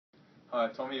Hi,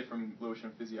 Tom here from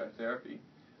Lewisham Physiotherapy.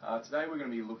 Today we're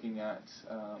going to be looking at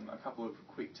a couple of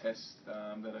quick tests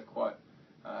that are quite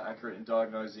accurate in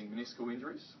diagnosing meniscal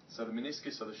injuries. So the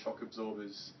meniscus are the shock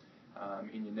absorbers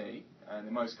in your knee, and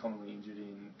they're most commonly injured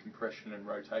in compression and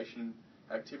rotation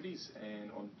activities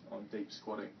and on deep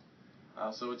squatting.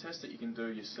 So a test that you can do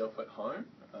yourself at home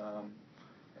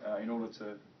in order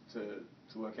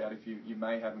to work out if you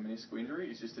may have a meniscal injury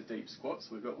is just a deep squat. So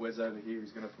we've got Wes over here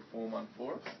who's going to perform one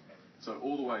for us. So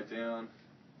all the way down,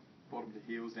 bottom to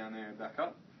heels down there and back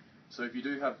up. So if you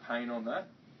do have pain on that,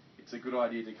 it's a good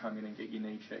idea to come in and get your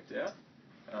knee checked out.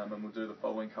 And we'll do the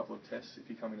following couple of tests if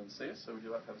you come in and see us. So would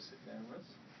you like to have a sit down, Wes?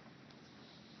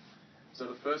 So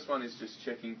the first one is just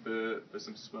checking for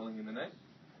some swelling in the knee.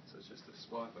 So it's just a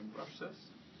swipe and brush test.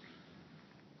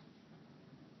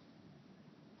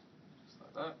 Just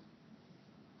like that.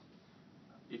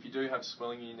 If you do have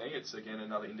swelling in your knee, it's again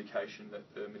another indication that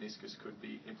the meniscus could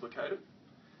be implicated.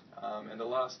 And the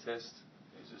last test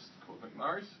is just called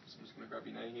McMurray's. So I'm just going to grab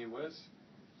your knee here, Wes.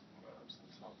 Right up to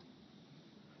the top.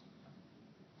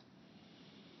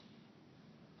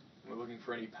 We're looking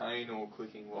for any pain or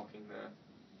clicking, locking there.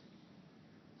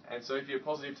 And so if you're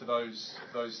positive to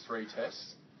those three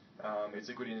tests, it's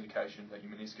a good indication that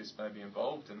your meniscus may be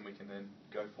involved, and we can then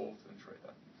go forth and treat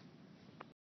that.